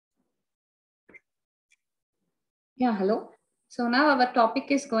Yeah, hello. So now our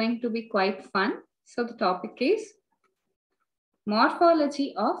topic is going to be quite fun. So the topic is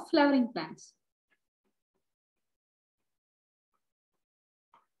morphology of flowering plants.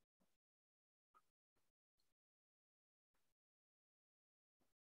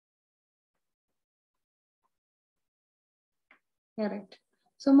 Correct.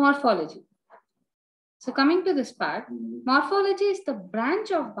 So morphology. So coming to this part, morphology is the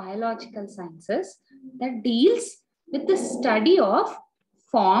branch of biological sciences that deals with the study of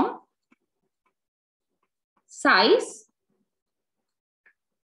form, size,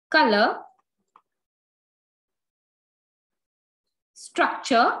 color,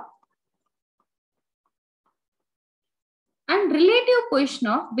 structure, and relative position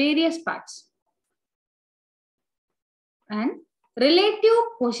of various parts. And relative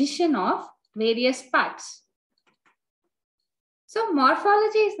position of various parts. So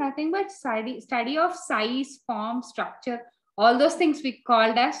morphology is nothing but study of size, form, structure, all those things we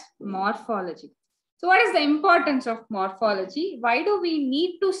called as morphology. So what is the importance of morphology? Why do we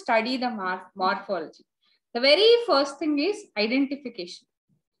need to study the morphology? The very first thing is identification.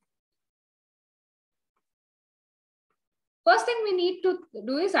 First thing we need to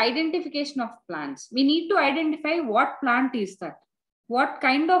do is identification of plants. We need to identify what plant is that, what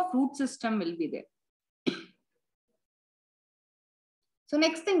kind of root system will be there. So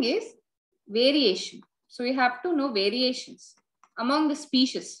next thing is variation. So we have to know variations among the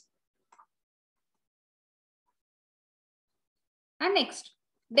species. And next,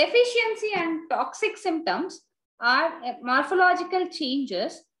 deficiency and toxic symptoms are morphological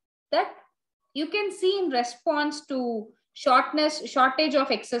changes that you can see in response to shortage of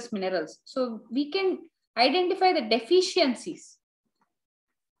excess minerals. So we can identify the deficiencies.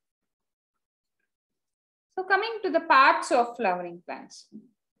 So coming to the parts of flowering plants.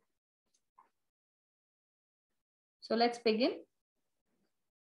 So let's begin.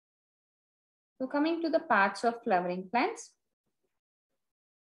 So coming to the parts of flowering plants.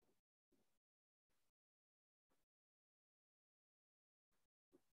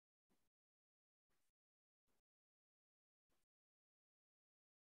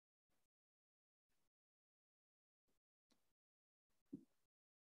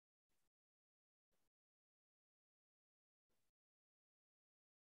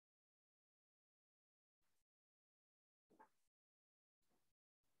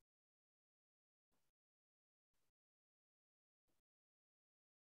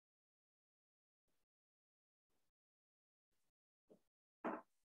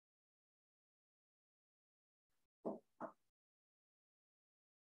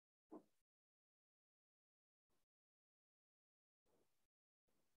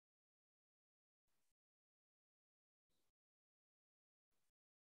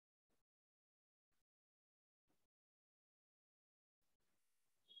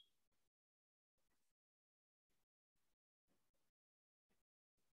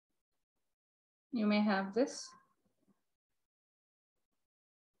 You may have this.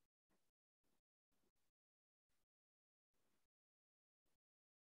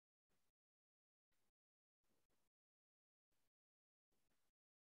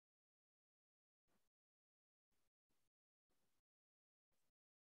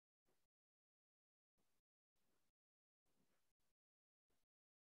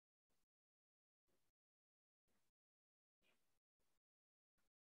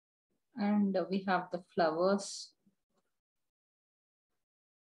 And we have the flowers.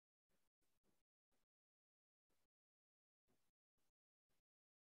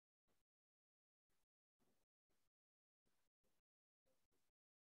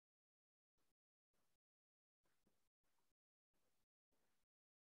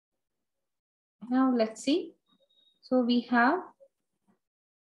 Now let's see. So we have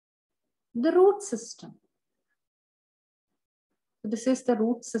the root system. This is the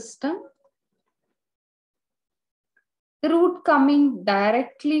root system. The root coming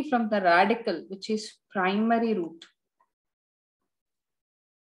directly from the radicle, which is primary root.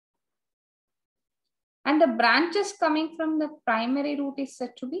 And the branches coming from the primary root is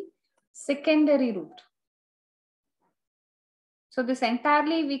said to be secondary root. So this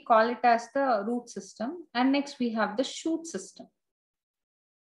entirely we call it as the root system. And next we have the shoot system.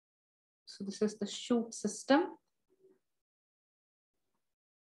 So this is the shoot system.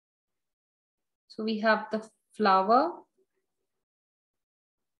 So we have the flower,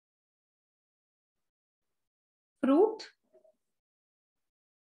 fruit,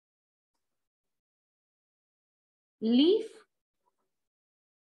 leaf,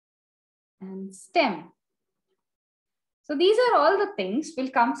 and stem. So these are all the things will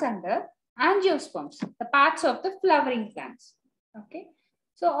comes under Angiosperms, the parts of the flowering plants. Okay.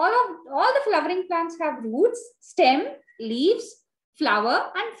 So all the flowering plants have roots, stem, leaves,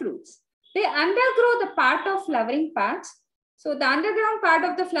 flower, and fruits. They undergrow the part of flowering parts. So the underground part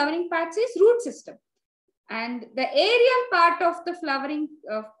of the flowering parts is root system. And the aerial part of the flowering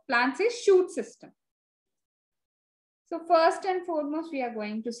plants is shoot system. So first and foremost, we are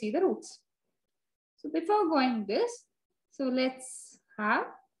going to see the roots. So before going this, so let's have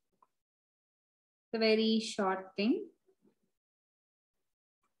the very short thing.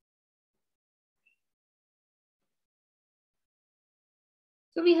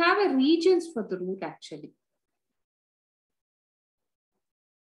 So we have a regions for the root actually.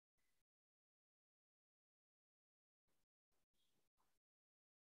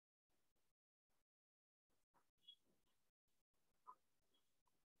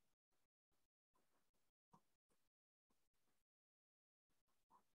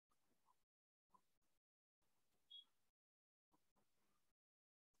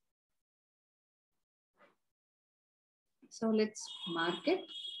 So let's mark it.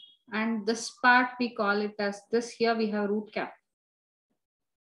 And this part we call it as this. Here we have root cap.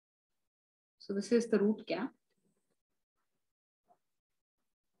 So this is the root cap.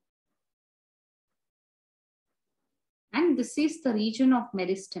 And this is the region of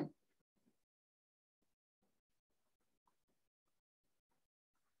meristem.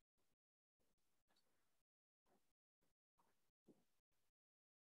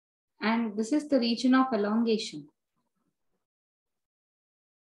 And this is the region of elongation.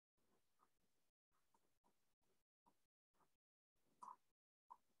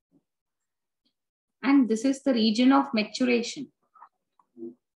 And this is the region of maturation.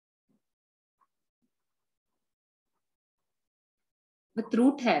 With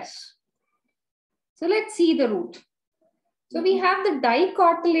root hairs. So let's see the root. So we have the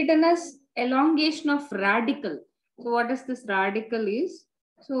dicotyledonous elongation of radicle. So what is this radicle is?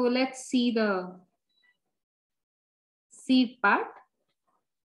 So let's see the seed part.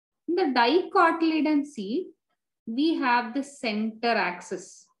 In the dicotyledon seed, we have the center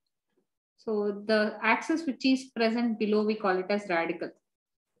axis. So the axis which is present below, we call it as radicle.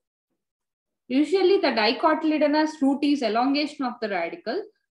 Usually the dicotyledonous root is elongation of the radicle,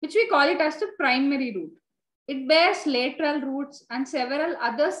 which we call it as the primary root. It bears lateral roots and several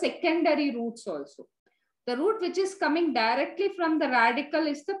other secondary roots also. The root which is coming directly from the radicle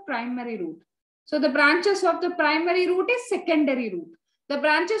is the primary root. So the branches of the primary root is secondary root. The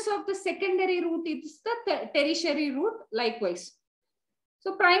branches of the secondary root is the tertiary root likewise.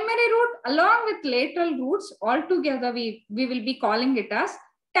 So primary root along with lateral roots altogether we will be calling it as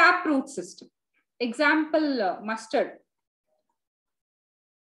taproot system. Example, mustard.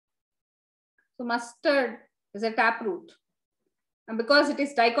 So mustard is a taproot, and because it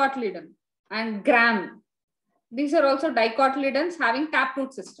is dicotyledon, and gram, these are also dicotyledons having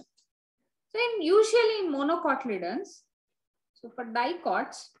taproot system. So usually in monocotyledons, so for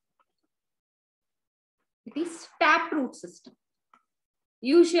dicots, it is taproot system.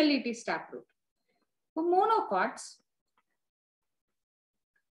 Usually it is taproot. For monocots,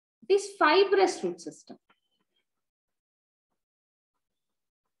 it is fibrous root system.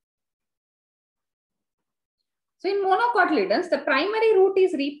 So in monocotyledons, the primary root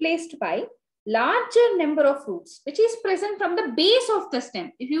is replaced by larger number of roots, which is present from the base of the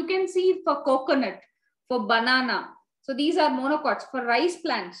stem. If you can see for coconut, for banana, so these are monocots. For rice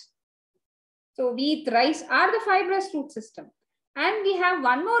plants, so wheat, rice are the fibrous root system. And we have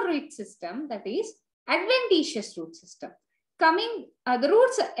one more root system, that is adventitious root system. The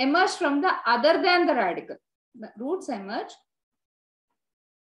roots emerge from the other than the radicle. The roots emerge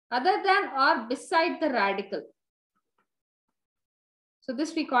other than or beside the radicle. So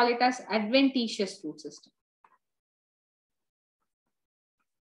this we call it as adventitious root system.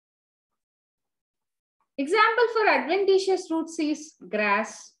 Example for adventitious roots is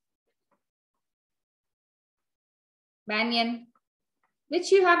grass, banyan,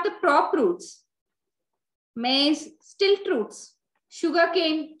 which you have the prop roots, maize, stilt roots,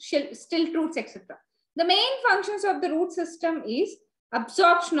 sugarcane, stilt roots, etc. The main functions of the root system is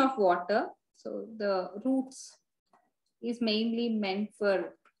absorption of water. So the roots is mainly meant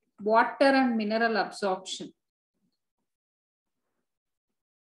for water and mineral absorption.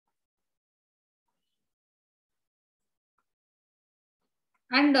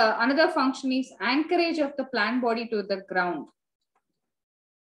 And another function is anchorage of the plant body to the ground.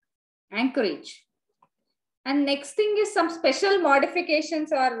 Anchorage. And next thing is some special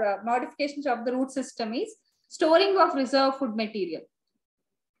modifications or modifications of the root system is storing of reserve food material.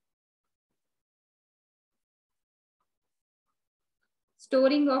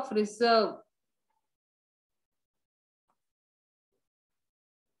 storing of reserve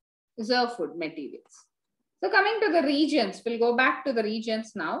food materials. So coming to the regions, we'll go back to the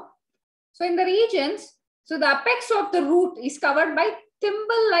regions now. So in the regions, so the apex of the root is covered by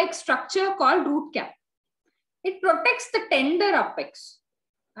thimble-like structure called root cap. It protects the tender apex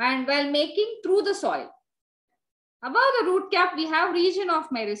and while making through the soil. Above the root cap, we have region of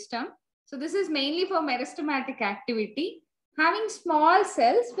meristem. So this is mainly for meristematic activity, having small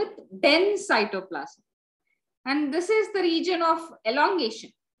cells with dense cytoplasm. And this is the region of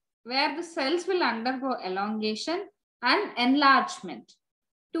elongation, where the cells will undergo elongation and enlargement.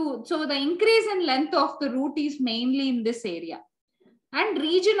 So the increase in length of the root is mainly in this area. And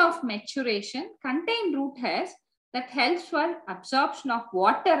region of maturation contain root hairs that helps for absorption of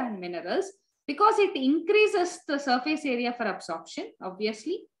water and minerals because it increases the surface area for absorption,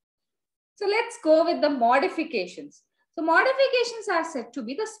 obviously. So let's go with the modifications. So modifications are said to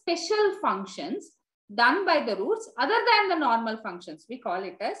be the special functions done by the roots other than the normal functions. We call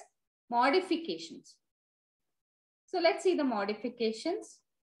it as modifications. So let's see the modifications.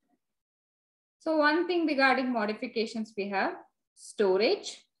 So one thing regarding modifications, we have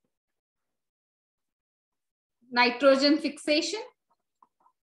storage, nitrogen fixation,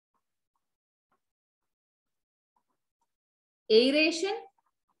 aeration,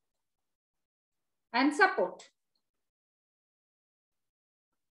 and support.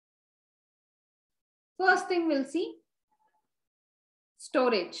 First thing we'll see,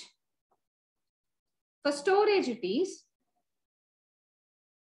 storage. For storage it is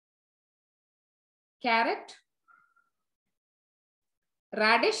carrot,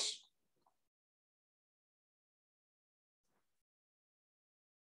 radish,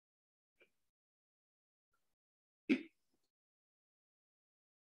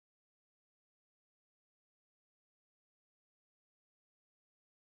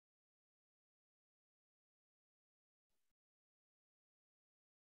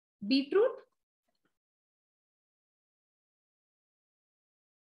 beetroot,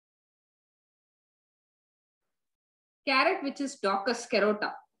 carrot, which is Docus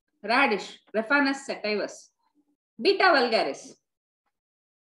carota, radish, Raphanus sativus, Beta vulgaris,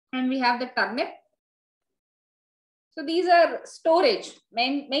 and we have the turnip. So these are storage,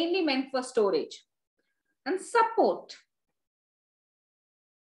 mainly meant for storage. And support,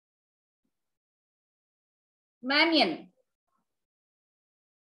 banyan.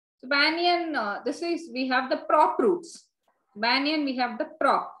 So banyan, this is, we have the prop roots. Banyan, we have the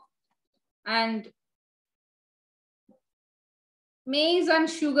prop. And maize and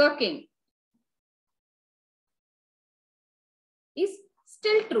sugarcane is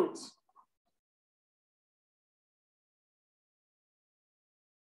stilt roots.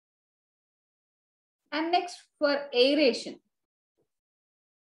 And next for aeration.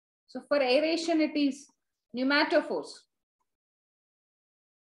 So for aeration, it is pneumatophores.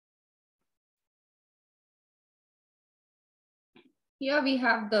 Here we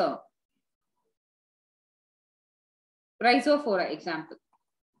have the rhizophora example.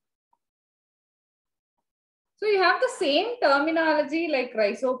 So you have the same terminology like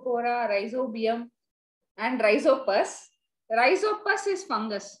rhizophora, rhizobium, and rhizopus. Rhizopus is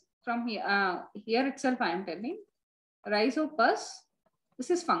fungus. From here, here itself I am telling. Rhizopus, this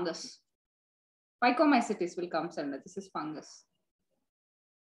is fungus. Phycomycetes will come under, this is fungus.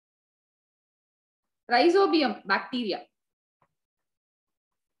 Rhizobium, bacteria.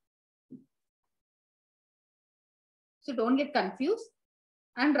 So don't get confused.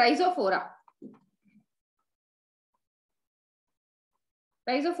 And rhizophora.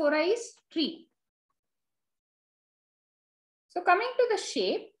 Rhizophora is tree. So coming to the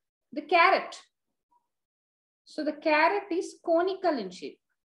shape, the carrot. So the carrot is conical in shape.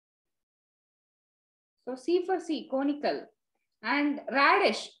 So C for C, conical. And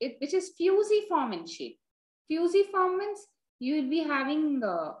radish, which is fusiform in shape. Fusiform means you will be having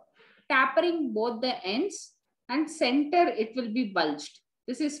tapering both the ends and center it will be bulged.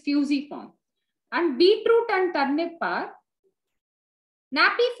 This is fusiform. And beetroot and turnip are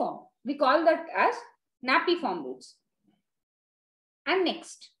napiform. We call that as napiform roots. And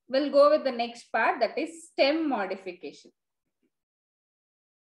next, we'll go with the next part, that is stem modification.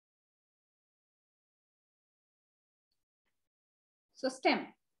 So stem.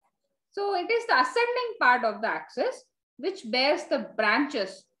 So it is the ascending part of the axis which bears the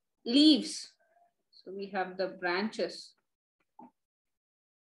branches, leaves. So we have the branches,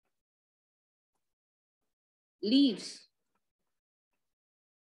 leaves,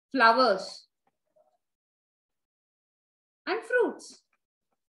 flowers, and fruits.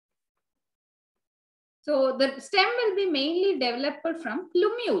 So the stem will be mainly developed from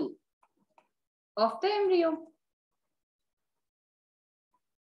plumule of the embryo.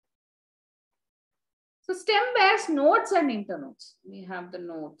 So stem bears nodes and internodes. We have the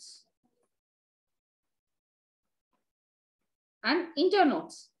nodes and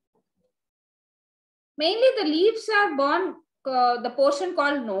internodes. Mainly the leaves are born, the portion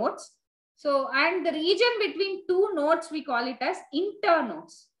called nodes. So, and the region between two nodes, we call it as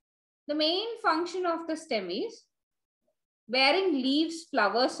internodes. The main function of the stem is bearing leaves,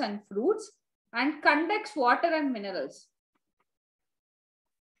 flowers and fruits and conducts water and minerals.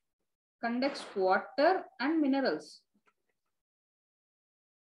 Conducts water and minerals.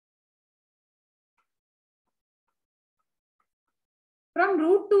 From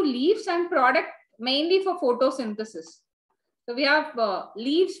root to leaves and product mainly for photosynthesis. So we have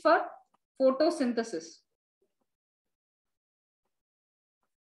leaves for photosynthesis.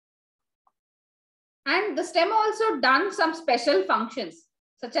 And the stem also done some special functions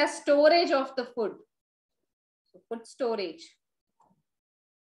such as storage of the food. So food storage.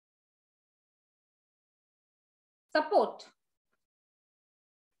 Support.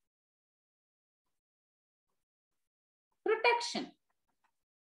 Protection.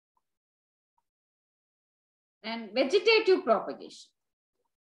 And vegetative propagation.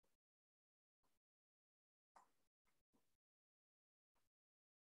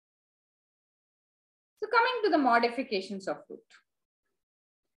 So coming to the modifications of root.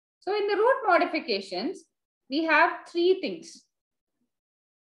 So in the root modifications, we have three things.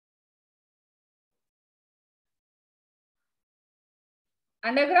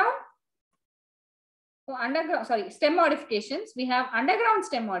 Underground. So underground, sorry, stem modifications. We have underground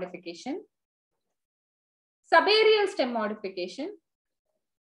stem modification, subaerial stem modification,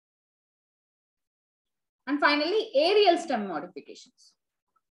 and finally aerial stem modifications.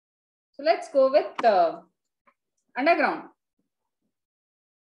 So let's go with the underground.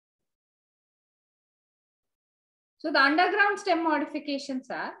 So the underground stem modifications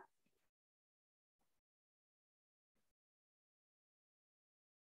are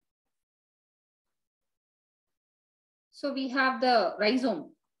so we have the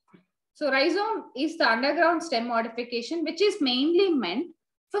rhizome. So rhizome is the underground stem modification which is mainly meant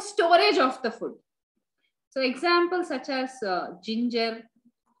for storage of the food. So examples such as ginger,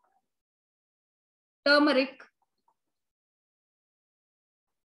 turmeric,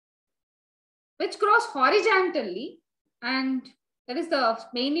 which grows horizontally and that is the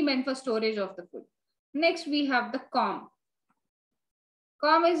mainly meant for storage of the food. Next we have the corm.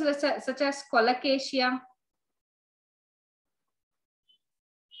 Corm is such as colocasia,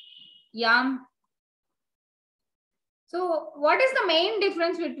 yam. So what is the main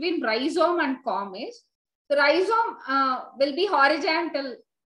difference between rhizome and corm is the rhizome will be horizontal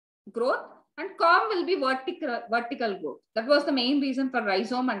growth and corm will be vertical growth. That was the main reason for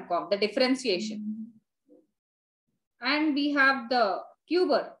rhizome and corm, the differentiation. And we have the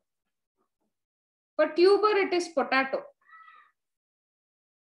tuber. For tuber, it is potato.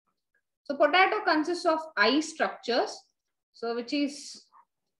 So potato consists of eye structures. So which is,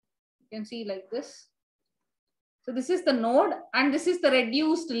 you can see like this. So this is the node and this is the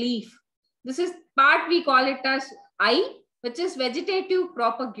reduced leaf. This is part we call it as eye, which is vegetative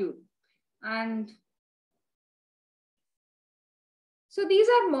propagule. And so these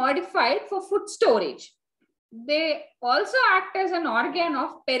are modified for food storage. They also act as an organ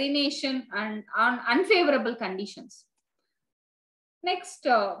of perennation and on unfavorable conditions. Next,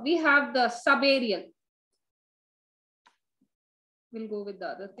 we have the subaerial. We'll go with the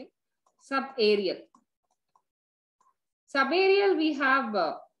other thing. Subaerial. Subaerial, we have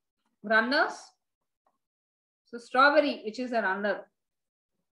runners. So strawberry, which is a runner.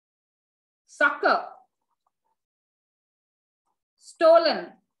 Sucker.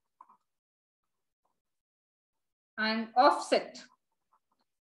 Stolen. And offset.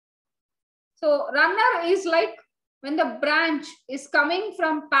 So runner is like when the branch is coming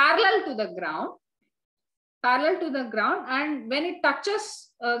from parallel to the ground, and when it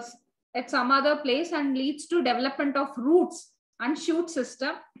touches at some other place and leads to development of roots and shoot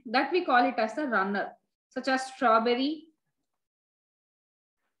system, that we call it as the runner, such as strawberry,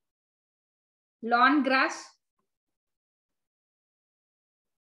 lawn grass,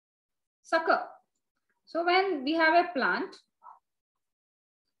 sucker. So when we have a plant,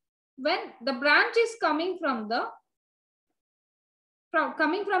 when the branch is coming from the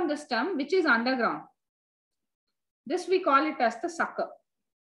stem, which is underground, this we call it as the sucker.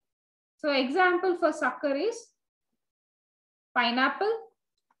 So example for sucker is pineapple,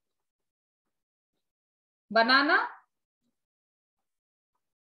 banana,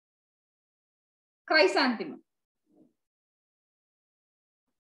 chrysanthemum.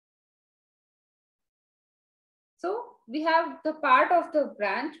 So we have the part of the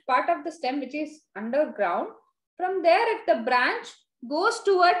branch, part of the stem which is underground. From there, if the branch goes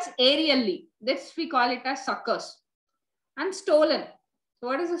towards aerially, this we call it as suckers. And stolon. So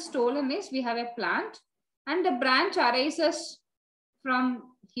what is a stolon is, we have a plant and the branch arises from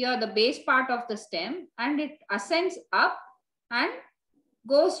here, the base part of the stem, and it ascends up and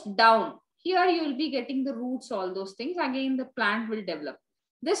goes down. Here you will be getting the roots, all those things. Again, the plant will develop.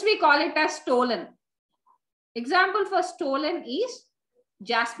 This we call it as stolon. Example for stolon is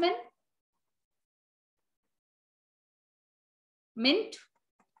jasmine, mint.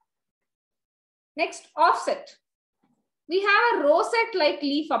 Next, offset. We have a rosette-like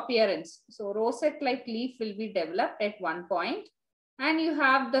leaf appearance. So rosette-like leaf will be developed at one point, and you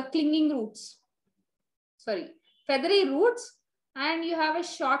have the clinging roots. Sorry, feathery roots, and you have a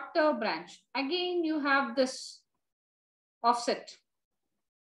shorter branch. Again, you have this offset.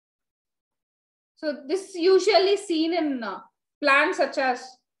 So this is usually seen in plants such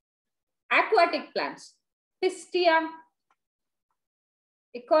as aquatic plants, Pistia,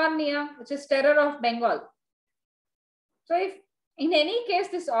 Ecornia, which is terror of Bengal. So if in any case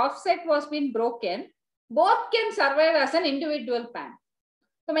this offset was been broken, both can survive as an individual plant.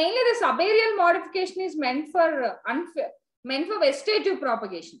 So mainly the subaerial modification is meant for vegetative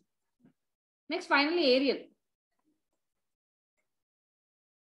propagation. Next, finally, aerial.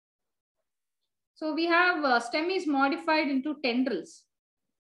 So we have stem is modified into tendrils.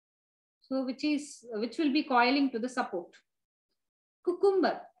 So which will be coiling to the support.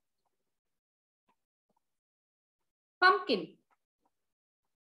 Cucumber, pumpkin,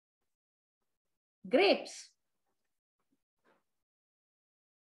 grapes,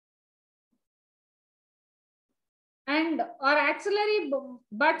 and or axillary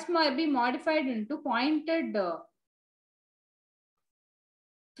buds might be modified into pointed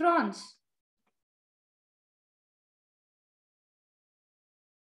thorns.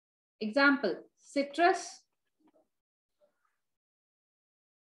 Example, citrus,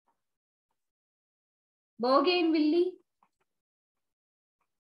 bougainvillea,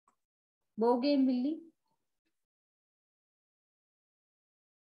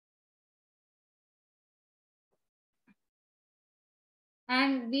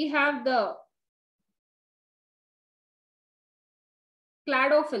 and we have the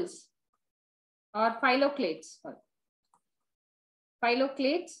cladophylls or phylloclades.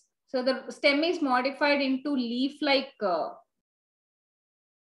 So the stem is modified into leaf-like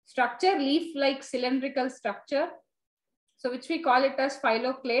structure, leaf-like cylindrical structure. So which we call it as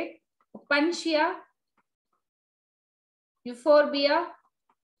phylloclade. Opuntia, euphorbia,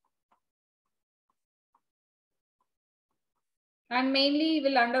 and mainly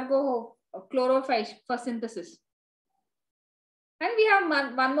will undergo chlorophyllosynthesis. And we have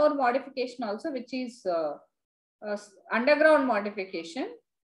one more modification also, which is underground modification.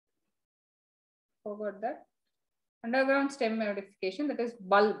 Forgot that. Underground stem modification, that is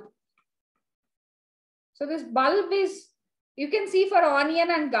bulb. So this bulb is, you can see for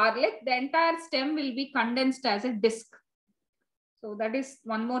onion and garlic, the entire stem will be condensed as a disc. So that is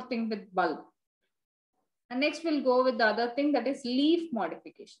one more thing with bulb. And next we'll go with the other thing, that is leaf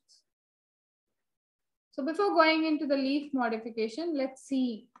modifications. So before going into the leaf modification, let's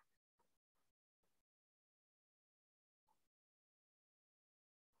see.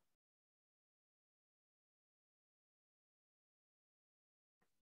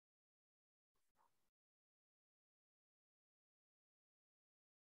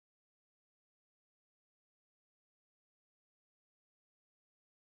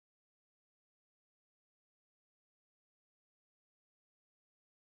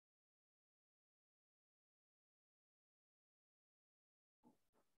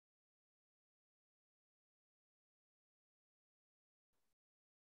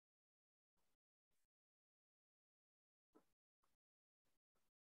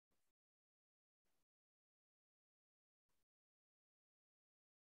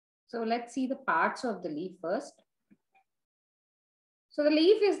 So let's see the parts of the leaf first. So the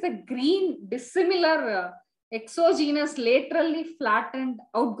leaf is the green, dissimilar, exogenous, laterally flattened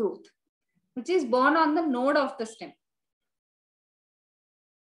outgrowth, which is born on the node of the stem.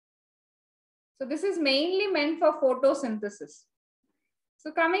 So this is mainly meant for photosynthesis.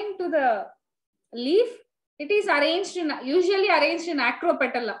 So coming to the leaf, it is usually arranged in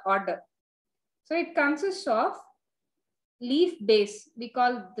acropetal order. So it consists of leaf base. We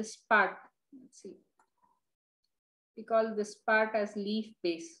call this part, let's see. We call this part as leaf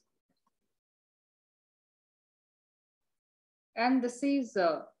base. And this is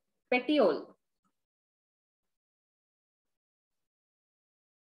petiole.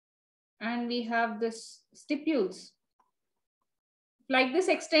 and we have this stipules. Like this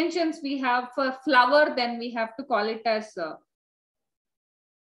extensions we have for flower, then we have to call it as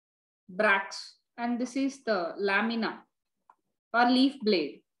bracts. And this is the lamina or leaf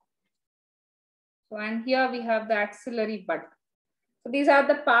blade. So, and here we have the axillary bud. So these are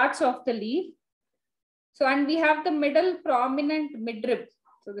the parts of the leaf. So, and we have the middle prominent midrib.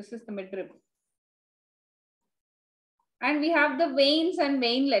 So this is the midrib. And we have the veins and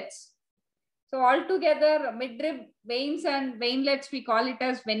veinlets. So altogether, midrib, veins and veinlets, we call it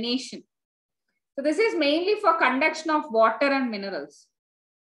as venation. So this is mainly for conduction of water and minerals.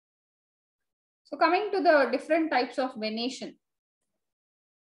 So coming to the different types of venation.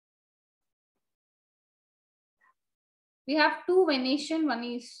 We have two venation. One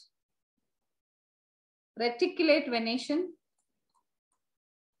is reticulate venation.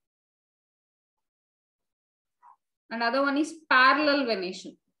 Another one is parallel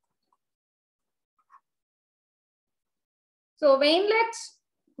venation. So veinlets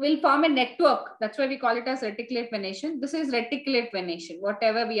will form a network. That's why we call it as reticulate venation. This is reticulate venation,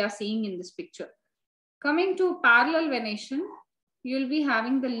 whatever we are seeing in this picture. Coming to parallel venation, you will be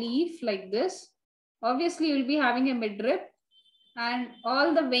having the leaf like this. Obviously, you will be having a midrib and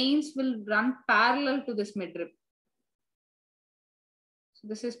all the veins will run parallel to this midrib. So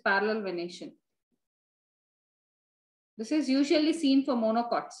this is parallel venation. This is usually seen for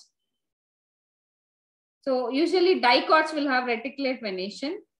monocots. So usually dicots will have reticulate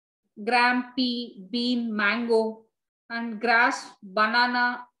venation. Gram, pea, bean, mango, and grass,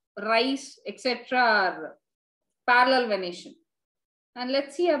 banana, rice, etc. are parallel venation. And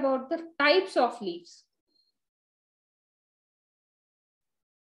let's see about the types of leaves.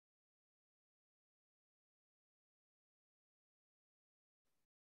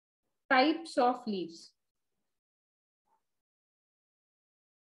 Types of leaves.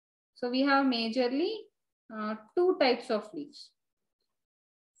 So we have majorly two types of leaves.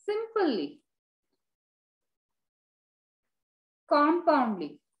 Simple leaf, compound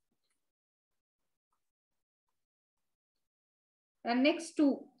leaf. And next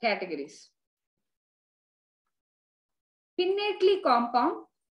two categories. Pinnately compound,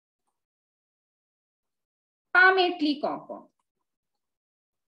 palmately compound.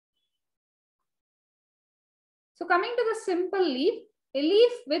 So coming to the simple leaf, a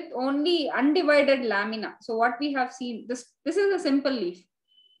leaf with only undivided lamina. So what we have seen, this is a simple leaf.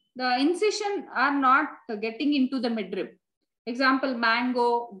 The incision are not getting into the midrib. Example,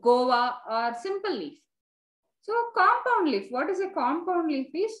 mango, guava, or simple leaf. So compound leaf, what is a compound leaf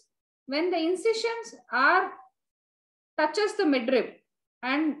is when the incisions are touches the midrib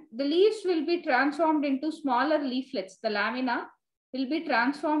and the leaves will be transformed into smaller leaflets. The lamina will be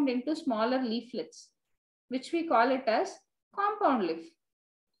transformed into smaller leaflets, which we call it as compound leaf.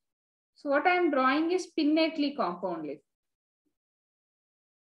 So what I am drawing is pinnately compound leaf.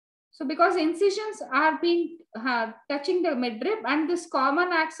 So because incisions are being touching the midrib and this common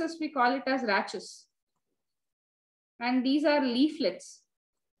axis, we call it as rachis. And these are leaflets.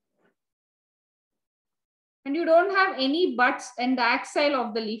 And you don't have any buds in the axil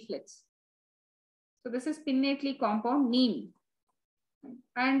of the leaflets. So this is pinnately compound neem.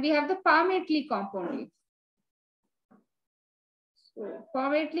 And we have the palmately compound leaf. So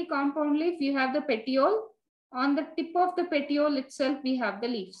palmately compound leaf, you have the petiole. On the tip of the petiole itself, we have the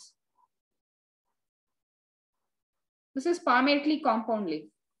leaves. This is palmately compound leaf.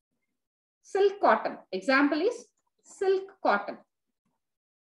 Silk cotton. Example is silk cotton.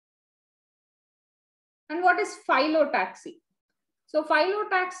 And what is phyllotaxy? So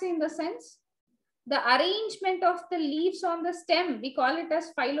phyllotaxy in the sense, the arrangement of the leaves on the stem, we call it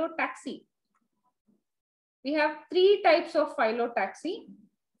as phyllotaxy. We have three types of phyllotaxy.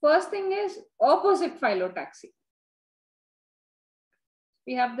 First thing is opposite phyllotaxy.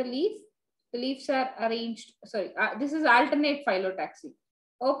 We have the leaf. The leaves are arranged. Sorry, this is alternate phyllotaxy.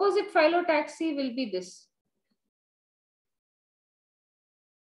 Opposite phyllotaxy will be this.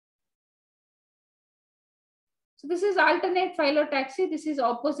 So this is alternate phyllotaxy. This is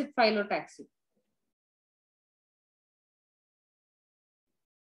opposite phyllotaxy.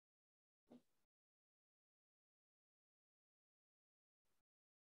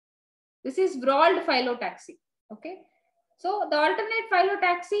 This is whorled phyllotaxy. Okay. So the alternate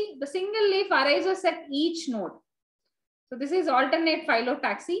phyllotaxy, the single leaf arises at each node. So this is alternate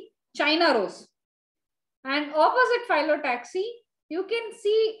phyllotaxy, China rose. And opposite phyllotaxy, you can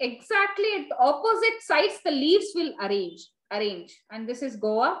see exactly at opposite sides the leaves will arrange. And this is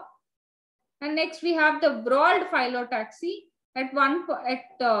Goa. And next we have the whorled phyllotaxy. At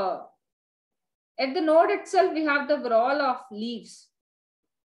the node itself, we have the whorl of leaves.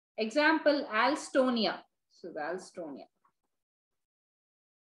 Example, Alstonia. So the Alstonia.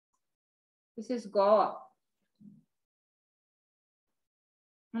 This is Goa.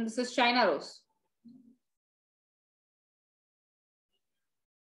 And this is China rose.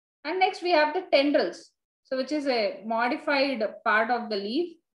 And next we have the tendrils. So which is a modified part of the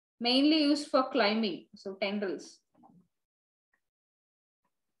leaf, mainly used for climbing. So tendrils.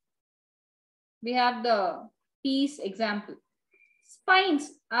 We have the peas example.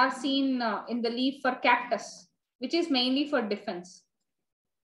 Spines are seen in the leaf for cactus, which is mainly for defense.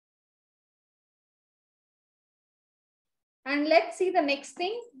 And let's see the next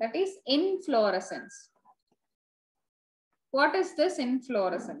thing, that is inflorescence. What is this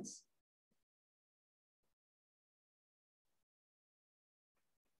inflorescence?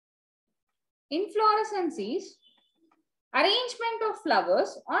 Inflorescence is arrangement of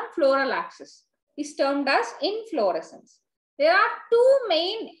flowers on floral axis, is termed as inflorescence. There are two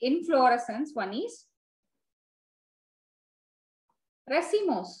main inflorescence. One is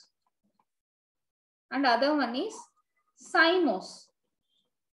racemose and other one is cymose.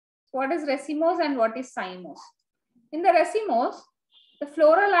 What is racemose and what is cymose? In the racemose, the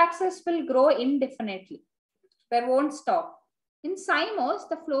floral axis will grow indefinitely. There won't stop. In cymose,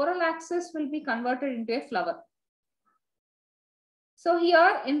 the floral axis will be converted into a flower. So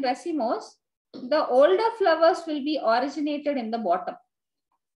here in racemose, the older flowers will be originated in the bottom.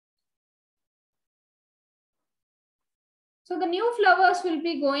 So the new flowers will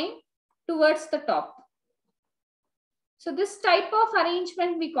be going towards the top. So this type of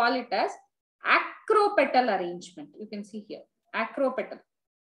arrangement, we call it as acropetal arrangement. You can see here, acropetal.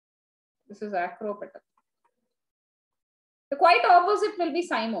 This is acropetal. The quite opposite will be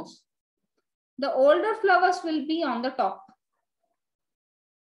cymose. The older flowers will be on the top.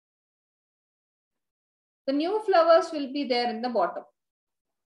 The new flowers will be there in the bottom.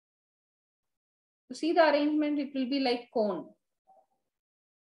 To see the arrangement, it will be like cone.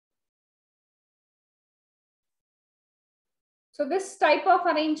 So this type of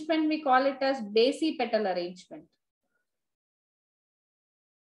arrangement, we call it as basipetal arrangement.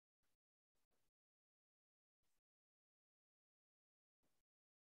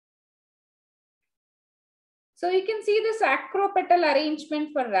 So you can see this acropetal arrangement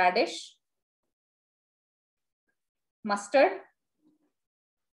for radish, mustard,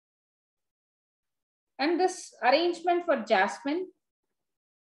 and this arrangement for jasmine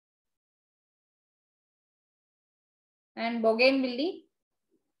and bougainvillea.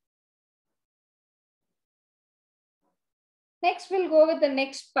 Next, we'll go with the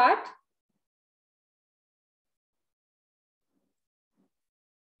next part.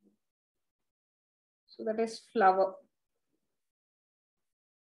 So that is flower.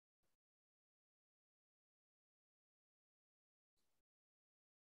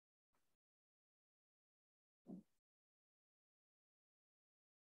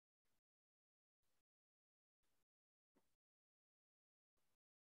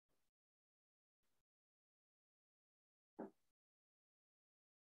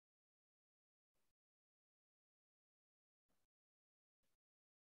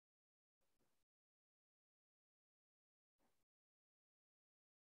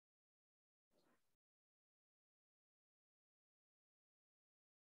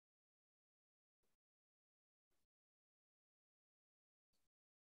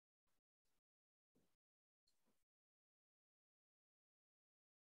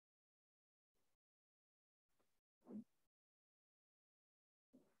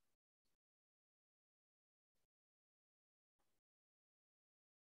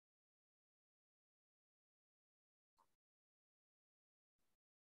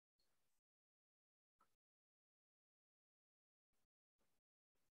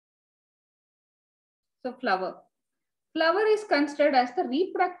 So flower. Flower is considered as the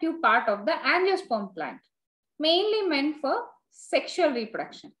reproductive part of the angiosperm plant, mainly meant for sexual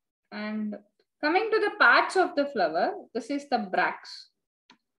reproduction. And coming to the parts of the flower, this is the bracts.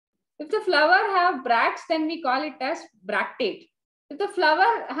 If the flower have bracts, then we call it as bractate. If the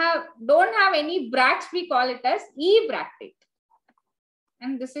flower don't have any bracts, we call it as ebractate.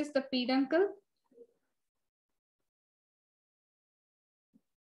 And this is the peduncle.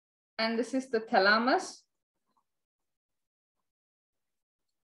 And this is the thalamus.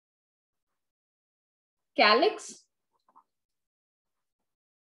 Calyx.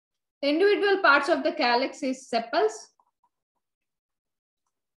 The individual parts of the calyx is sepals.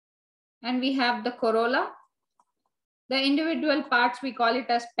 And we have the corolla. The individual parts, we call it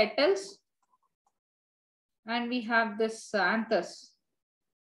as petals. And we have this anthers,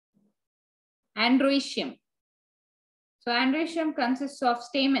 androecium. So androecium consists of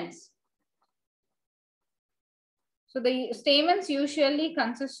stamens. So the stamens usually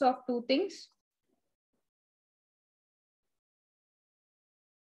consists of two things.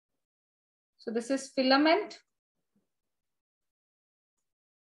 So this is filament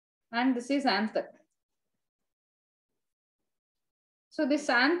and this is anther. So this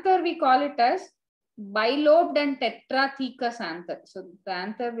anther we call it as bilobed and tetrathecous anther. So the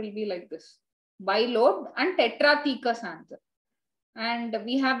anther will be like this, bilobed and tetrathecous anther. And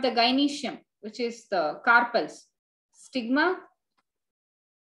we have the gynoecium, which is the carpels, stigma,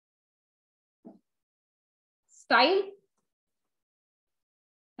 style,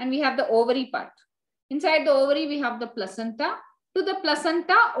 and we have the ovary part. Inside the ovary, we have the placenta. To the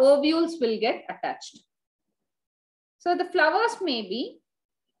placenta, ovules will get attached. So the flowers may be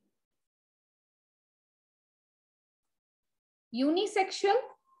unisexual,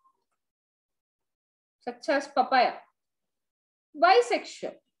 such as papaya,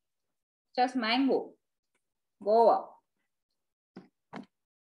 bisexual, such as mango, guava.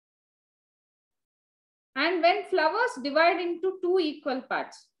 And when flowers divide into two equal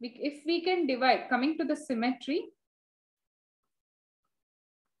parts, if we can divide, coming to the symmetry,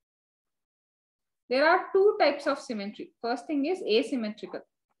 there are two types of symmetry. First thing is asymmetrical.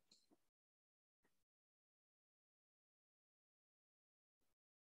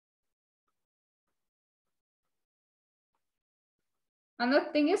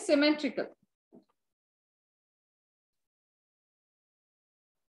 Another thing is symmetrical.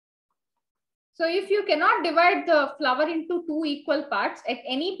 So if you cannot divide the flower into two equal parts at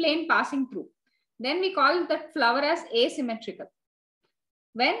any plane passing through, then we call that flower as asymmetrical.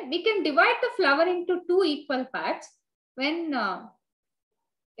 When we can divide the flower into two equal parts, when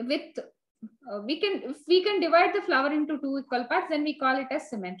if we can divide the flower into two equal parts, then we call it as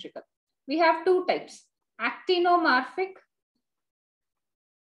symmetrical. We have two types, actinomorphic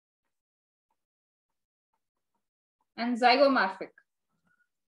and zygomorphic.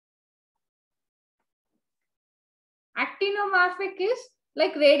 Actinomorphic is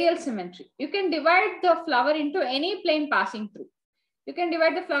like radial symmetry. You can divide the flower into any plane passing through. You can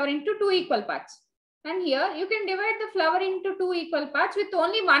divide the flower into two equal parts. And here you can divide the flower into two equal parts with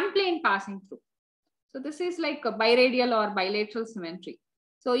only one plane passing through. So this is like a biradial or bilateral symmetry.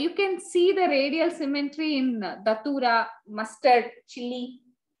 So you can see the radial symmetry in datura, mustard, chili.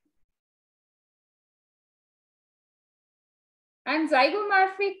 And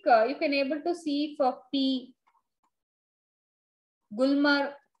zygomorphic, you can able to see for pea,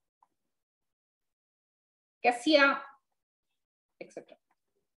 gulmer, cassia, etc.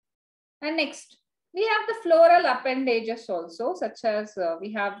 And next, we have the floral appendages also, such as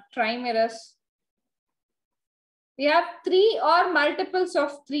we have trimerous. We have three or multiples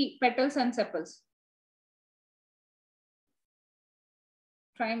of three petals and sepals.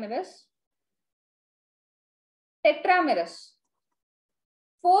 Trimerous, tetramerous,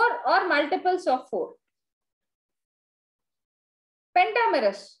 four or multiples of four.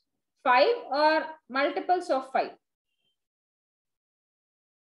 Pentamerous, five or multiples of five.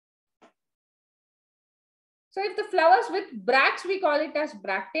 So if the flowers with bracts, we call it as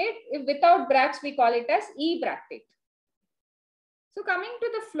bractate. If without bracts, we call it as ebractate. So coming to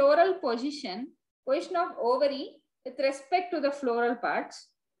the floral position of ovary with respect to the floral parts.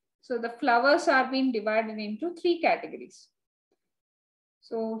 So the flowers are being divided into three categories.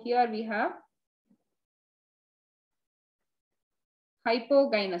 So here we have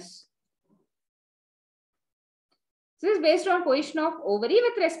hypogynous. This is based on position of ovary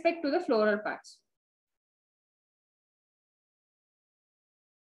with respect to the floral parts.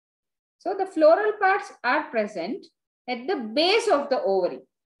 So the floral parts are present at the base of the ovary.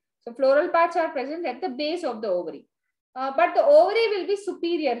 So floral parts are present at the base of the ovary. But the ovary will be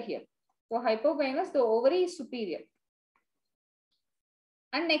superior here. For hypogynous, the ovary is superior.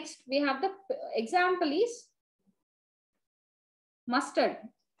 And next, we have the example is mustard,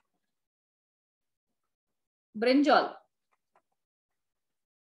 brinjal,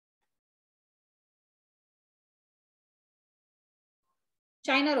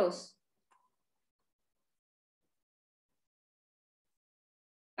 China rose,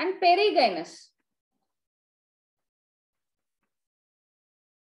 and perigynous.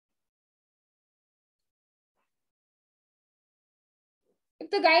 If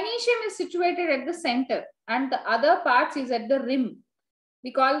the gynoecium is situated at the center and the other parts is at the rim,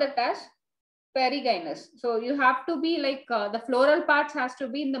 we call that as perigynous. So you have to be like the floral parts has to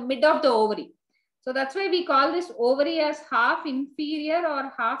be in the mid of the ovary. So that's why we call this ovary as half inferior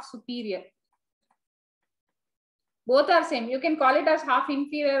or half superior. Both are same. You can call it as half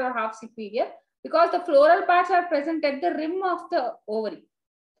inferior or half superior. because the floral parts are present at the rim of the ovary.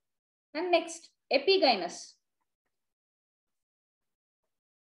 And next, epigynous.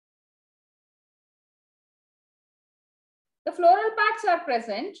 The floral parts are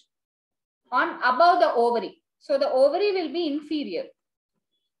present on above the ovary. So the ovary will be inferior.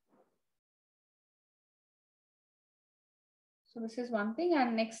 So this is one thing.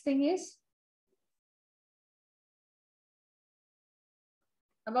 And next thing is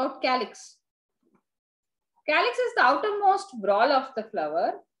about calyx. Calyx is the outermost whorl of the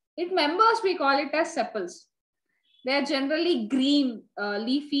flower. Its members, we call it as sepals. They are generally green,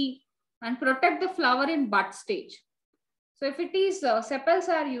 leafy, and protect the flower in bud stage. So if it is sepals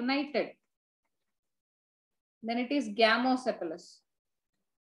are united, then it is gamosepalous.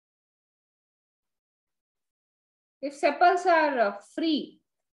 If sepals are free,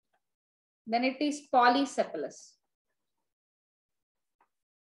 then it is polysepalous.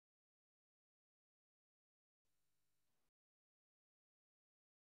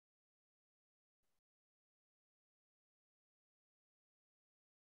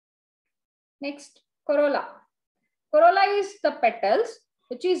 Next, corolla. Corolla is the petals,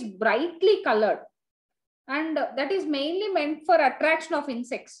 which is brightly colored, and that is mainly meant for attraction of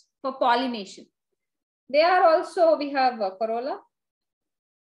insects, for pollination. They are also, we have corolla.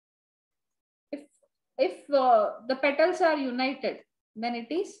 If the petals are united, then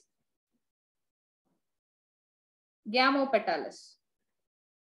it is gamopetalous.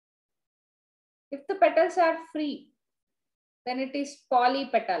 If the petals are free, then it is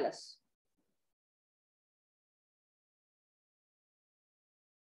polypetalous.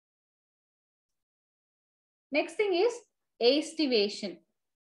 Next thing is aestivation.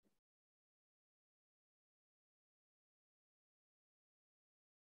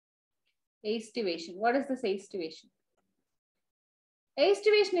 Aestivation. What is this aestivation?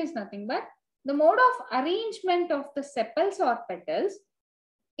 Aestivation is nothing but the mode of arrangement of the sepals or petals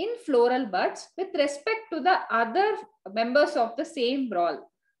in floral buds with respect to the other members of the same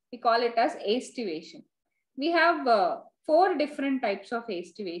whorl. We call it as aestivation. We have 4 different types of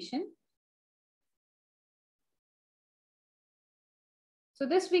aestivation. So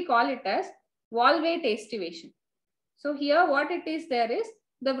this we call it as valvate aestivation. So here what it is there is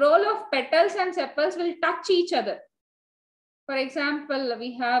the whorl of petals and sepals will touch each other. For example,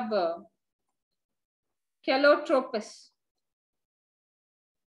 we have Calotropis.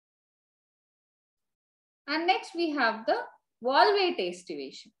 And next we have the valvate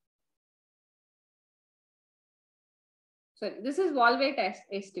aestivation. So this is valvate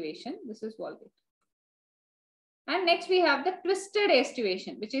aestivation. This is valvate. And next we have the twisted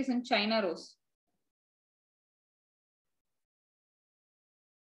aestivation, which is in China rose.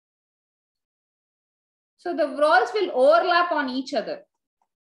 So the whorls will overlap on each other.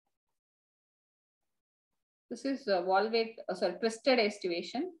 This is twisted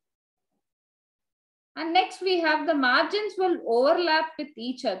aestivation. And next we have the margins will overlap with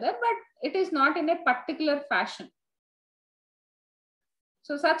each other, but it is not in a particular fashion.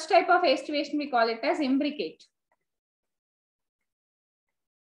 So such type of aestivation we call it as imbricate.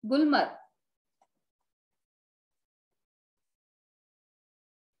 Gulmar.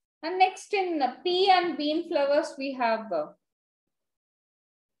 And next in pea and bean flowers, we have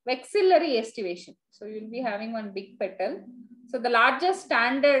vexillary aestivation. So you will be having one big petal. So the largest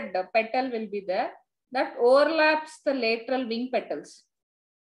standard petal will be there that overlaps the lateral wing petals.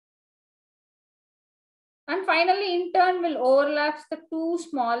 And finally, in turn, will overlaps the 2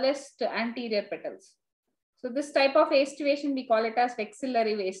 smallest anterior petals. So this type of aestivation, we call it as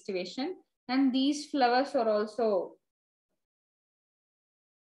vexillary aestivation. And these flowers are also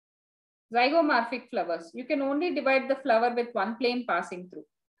zygomorphic flowers. You can only divide the flower with one plane passing through.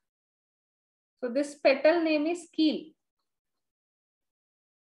 So this petal name is keel.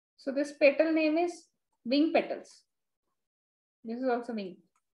 So this petal name is wing petals. This is also wing.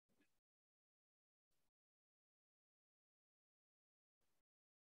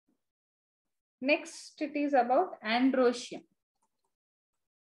 Next, it is about androecium.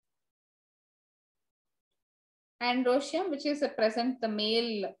 Androecium, which is present the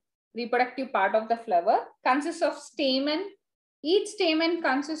male reproductive part of the flower, consists of stamen. Each stamen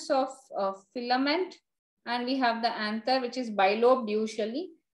consists of filament, and we have the anther, which is bilobed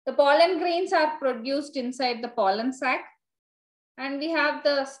usually. The pollen grains are produced inside the pollen sac, and we have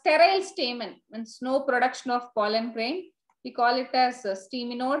the sterile stamen, means no production of pollen grain. We call it as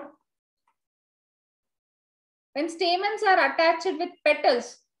staminode. When stamens are attached with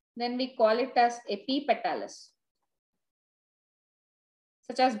petals, then we call it as epipetalous,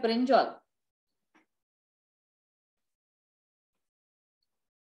 such as brinjal.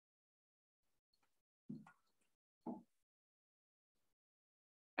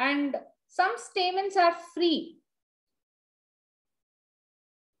 And some stamens are free.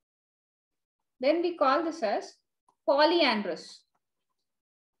 Then we call this as polyandrous.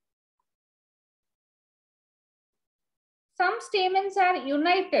 Some stamens are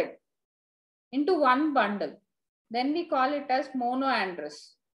united into one bundle. Then we call it as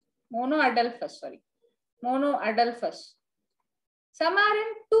monoandrous. Monoadelphous, sorry. Monoadelphous. Some are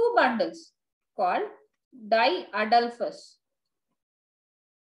in two bundles called diadelphous.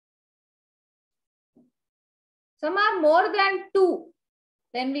 Some are more than two.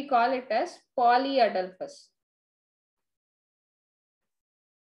 Then we call it as polyadelphous.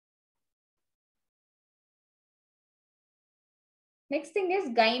 Next thing is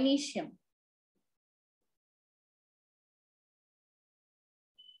gynoecium.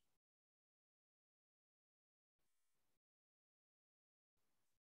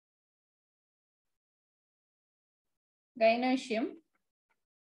 Gynoecium.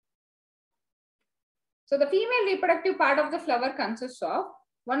 So the female reproductive part of the flower consists of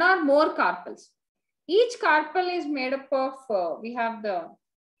one or more carpels. Each carpel is made up of, we have the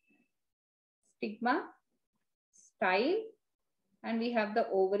stigma, style, and we have the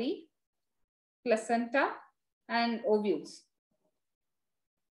ovary, placenta, and ovules.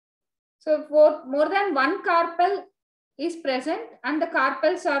 So for more than one carpel is present and the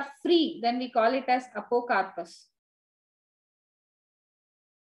carpels are free, then we call it as apocarpus.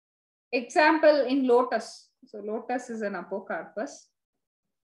 Example in lotus. So lotus is an apocarpus.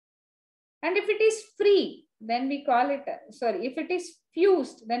 And if it is free, then we call it, if it is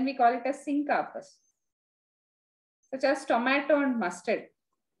fused, then we call it a syncarpus, such as tomato and mustard.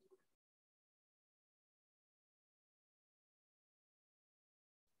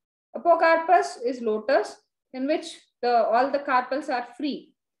 Apocarpus is lotus, in which all the carpels are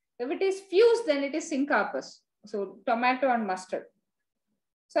free. If it is fused, then it is syncarpus, so tomato and mustard.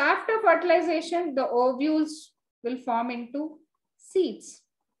 So after fertilization, the ovules will form into seeds,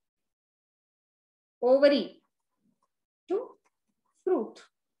 ovary to fruit.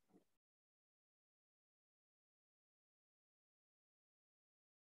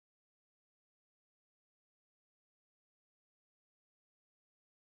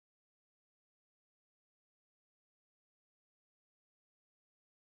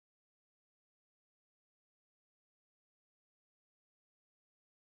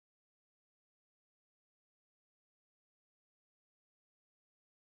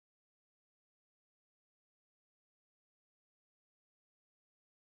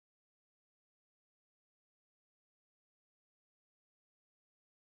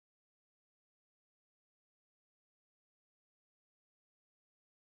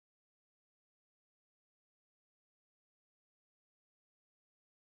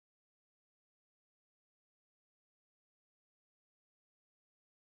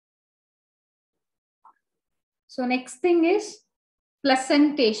 So next thing is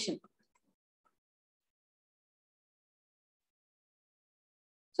placentation.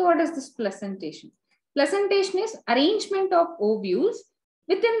 So what is this placentation? Placentation is arrangement of ovules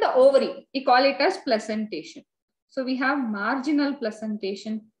within the ovary. We call it as placentation. So we have marginal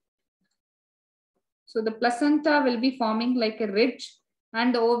placentation. So the placenta will be forming like a ridge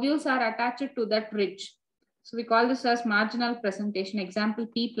and the ovules are attached to that ridge. So we call this as marginal placentation. Example,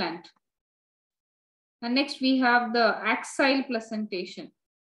 pea plant. And next we have the axile placentation.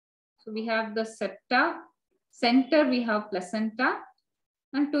 So we have the septa, center we have placenta,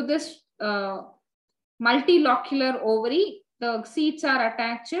 and to this multilocular ovary, the seeds are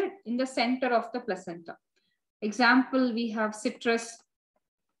attached in the center of the placenta. Example, we have citrus,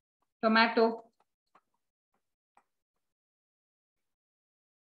 tomato.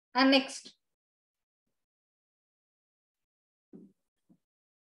 And next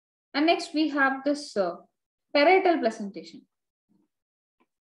we have this parietal placentation.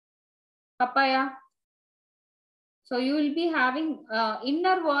 Papaya. So you will be having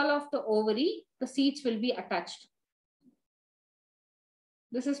inner wall of the ovary, the seeds will be attached.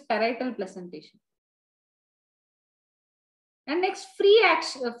 This is parietal placentation. And next,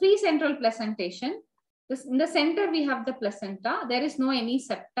 free central placentation. In the center, we have the placenta. There is no any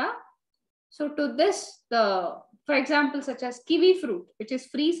septa. So to this, for example, such as kiwi fruit, which is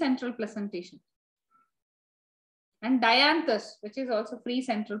free central placentation. And dianthus, which is also free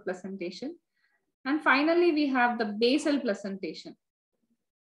central placentation. And finally, we have the basal placentation.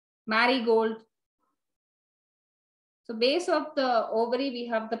 Marigold. So base of the ovary, we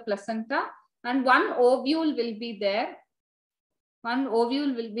have the placenta and one ovule will be there. One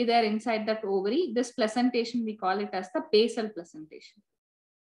ovule will be there inside that ovary. This placentation, we call it as the basal placentation.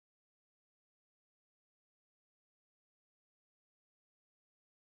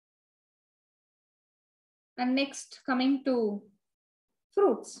 And next, coming to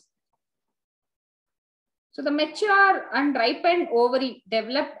fruits. So the mature and ripened ovary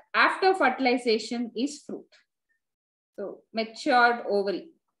developed after fertilization is fruit. So matured ovary.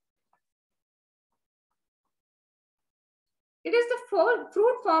 It is the fruit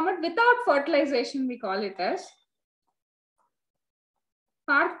formed without fertilization, we call it as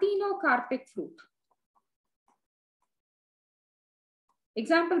parthenocarpic fruit.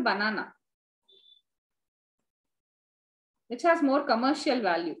 Example, banana, which has more commercial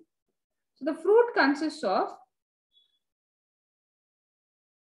value. So the fruit consists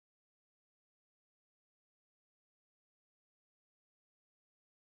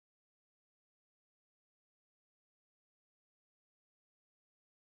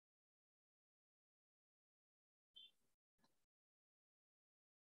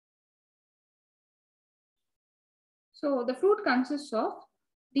of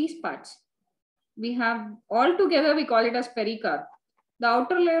these parts. We have all together, we call it as pericarp. The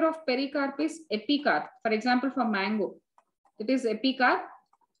outer layer of pericarp is epicarp. For example, for mango, it is epicarp.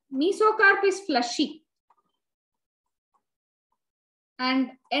 Mesocarp is fleshy.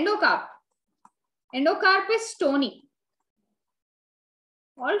 And endocarp. Endocarp is stony.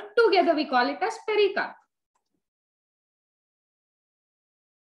 All together, we call it as pericarp.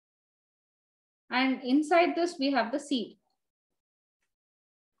 And inside this, we have the seed.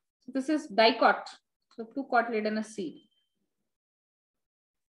 So this is dicot. So two cotyledonous seed.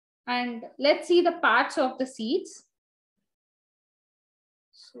 And let's see the parts of the seeds.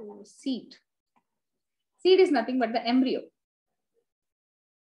 So seed. Seed is nothing but the embryo.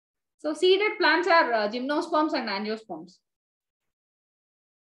 So seeded plants are gymnosperms and angiosperms.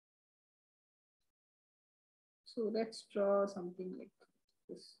 So let's draw something like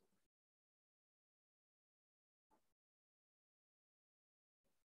this.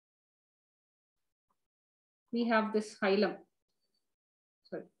 We have this hilum.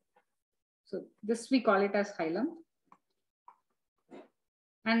 Sorry. So this we call it as hilum.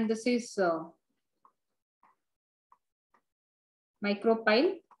 And this is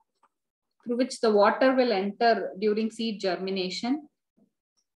micropyle, through which the water will enter during seed germination.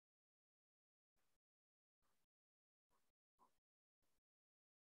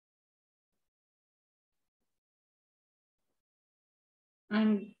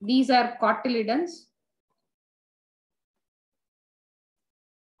 And these are cotyledons.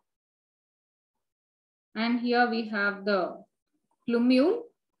 And here we have the plumule.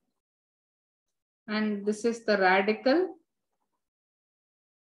 And this is the radicle.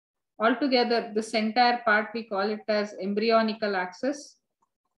 Altogether, this entire part, we call it as embryonical axis.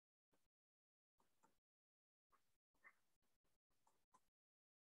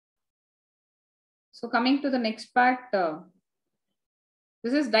 So coming to the next part,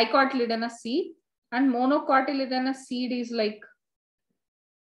 this is dicotyledonous seed, and monocotyledonous seed is like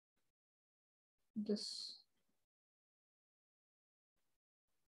this.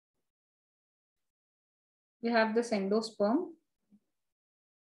 We have this endosperm.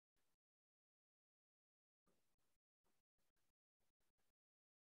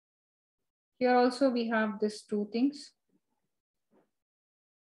 Here also we have these two things.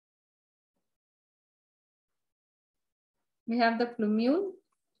 We have the plumule,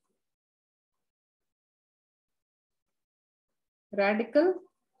 radicle,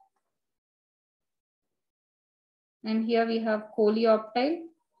 and here we have coleoptile.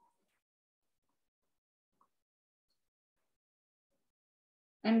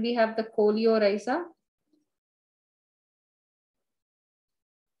 And we have the coleorhiza.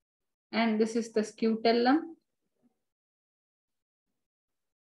 And this is the scutellum.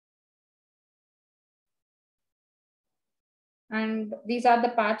 And these are the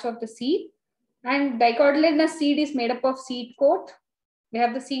parts of the seed. And dicotyledonous seed is made up of seed coat. We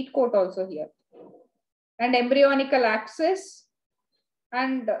have the seed coat also here. And embryonical axis,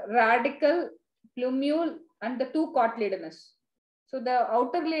 and radicle, plumule, and the two cotyledonous. So the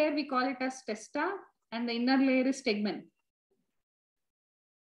outer layer, we call it as testa, and the inner layer is tegmen.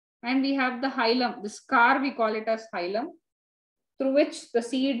 And we have the hilum, the scar, we call it as hilum, through which the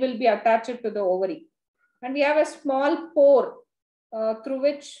seed will be attached to the ovary. And we have a small pore through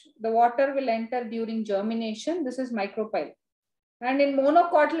which the water will enter during germination. This is micropyle. And in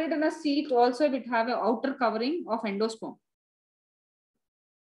monocotyledonous seed also, it have an outer covering of endosperm.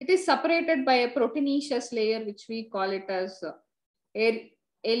 It is separated by a proteinaceous layer, which we call it as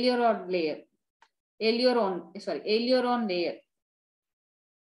aileron layer. Aileron layer.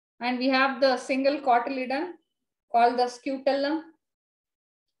 And we have the single cotyledon called the scutellum.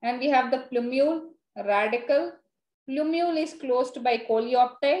 And we have the plumule, radicle. Plumule is closed by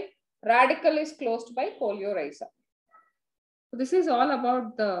coleoptile. Radicle is closed by polyorhiza. So this is all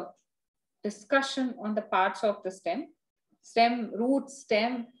about the discussion on the parts of the stem. Stem, root,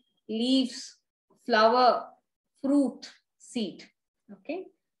 stem, leaves, flower, fruit, seed. Okay.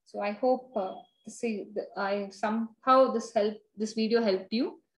 So I hope this video helped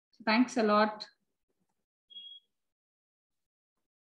you. Thanks a lot.